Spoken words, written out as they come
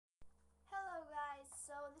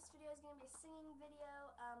going to be a singing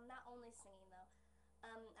video. Not only singing though.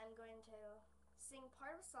 I'm going to sing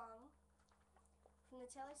part of a song from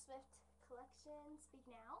the Taylor Swift collection, Speak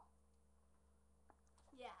Now.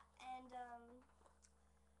 Yeah, and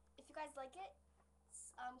if you guys like it,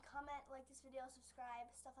 comment, like this video,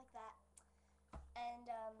 subscribe, stuff like that.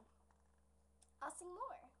 And I'll sing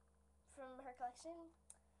more from her collection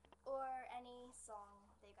or any song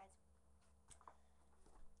that you guys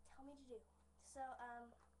tell me to do. So,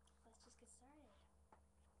 let's just get started.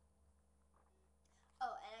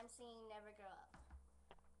 Oh, and I'm singing Never Grow Up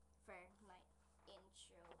for my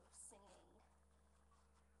intro singing.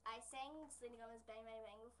 I sang Selena Gomez Bang Bang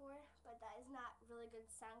Bang before, but that is not really good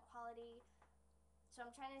sound quality. So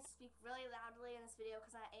I'm trying to speak really loudly in this video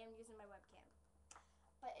because I am using my webcam.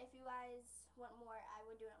 But if you guys want more, I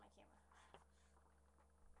would do it on my camera.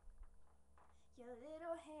 Your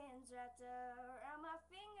little hands wrapped around my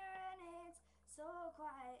finger and it's so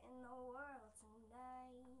quiet in the world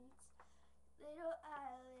tonight. Little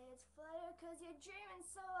eyelids flutter cause you're dreaming,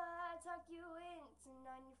 so I tuck you in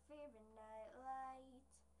tonight on your favorite night light.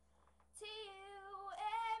 To you,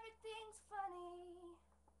 everything's funny.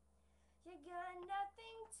 You got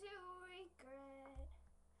nothing to regret.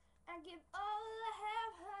 I give all I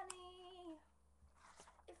have, honey.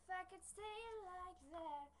 If I could stay like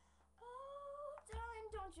that. Oh, darling,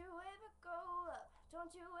 don't you ever grow up.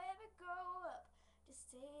 Don't you ever grow up.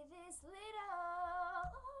 Just stay this little.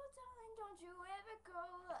 Oh, darling, don't you ever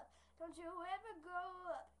grow up. Don't you ever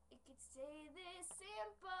grow up. It could stay this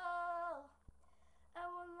simple. I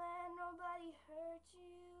won't let nobody hurt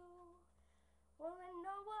you. Won't let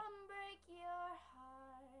no one break your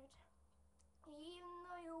heart. Even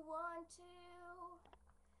though you want to.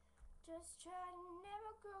 Just try to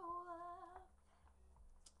never grow up.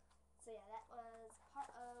 So yeah, that was part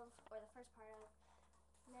of, or the first part of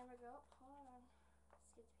Never Grow Up. Hold on. Let's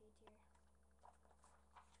get the page here.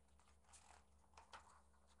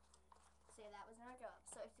 So yeah, that was Never Grow Up.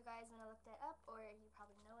 So if you guys want to look that up, or you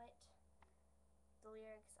probably know it, the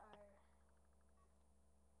lyrics are...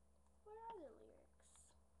 Where are the lyrics?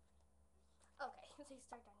 Okay, they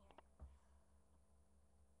start down here.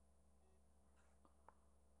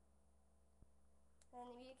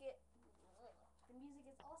 And the music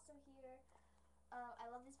is also here. I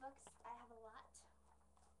love these books. I have a lot.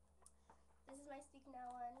 This is my Speak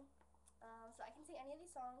Now one. So I can sing any of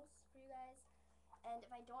these songs for you guys. And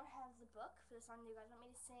if I don't have the book for the song that you guys want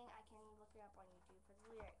me to sing, I can look it up on YouTube for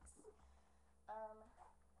the lyrics.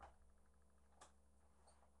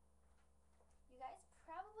 You guys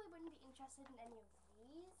probably wouldn't be interested in any of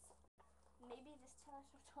these. Maybe this Taylor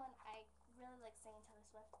Swift one. I really like singing Taylor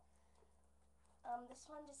Swift. This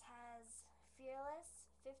one just has Fearless,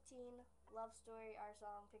 15, Love Story, Our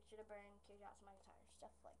Song, Picture to Burn, Kicked Out to My Guitar,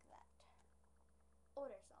 stuff like that.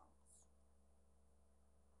 Older songs.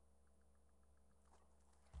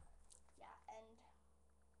 Yeah, and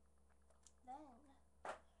then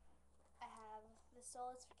I have The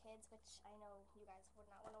Soul is for Kids, which I know you guys would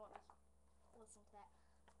not want me to listen to that.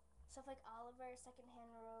 Stuff like Oliver,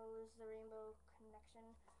 Secondhand Rose, The Rainbow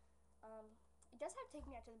Connection. It does have Take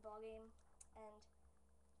Me Out to the Ball Game, and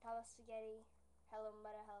Palo Spaghetti, Hello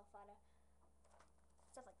Mudda, Hello Fada,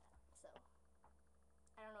 stuff like that. So,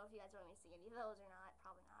 I don't know if you guys want me to sing any of those or not.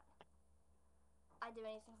 Probably not. I Do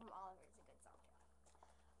Anything from Oliver is a good song too.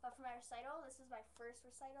 But for my recital, this is my first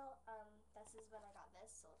recital. This is when I got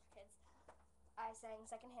this, Soul for Kids. I sang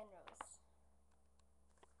Secondhand Rose.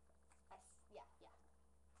 Yeah.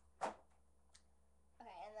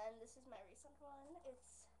 Okay, and then this is my recent one.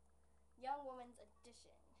 It's Young Woman's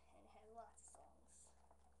Edition, and it had lots of songs.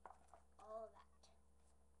 All of that.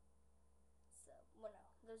 So, well, no,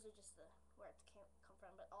 those are just where it come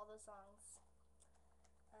from, but all those songs.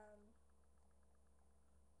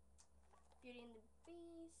 Beauty and the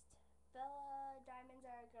Beast, Bella, Diamonds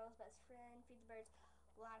Are a Girl's Best Friend, Feed the Birds,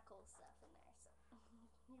 a lot of cool stuff in there, so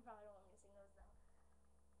you probably don't want me to sing those though.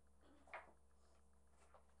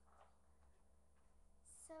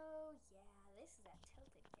 So, yeah, this is a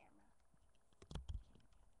tilted camera.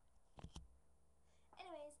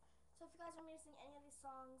 Anyways, so if you guys want me to sing any of these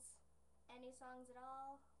songs, any songs at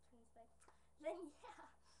all, turn this back, then yeah.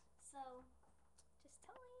 So, just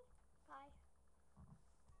tell me. Bye.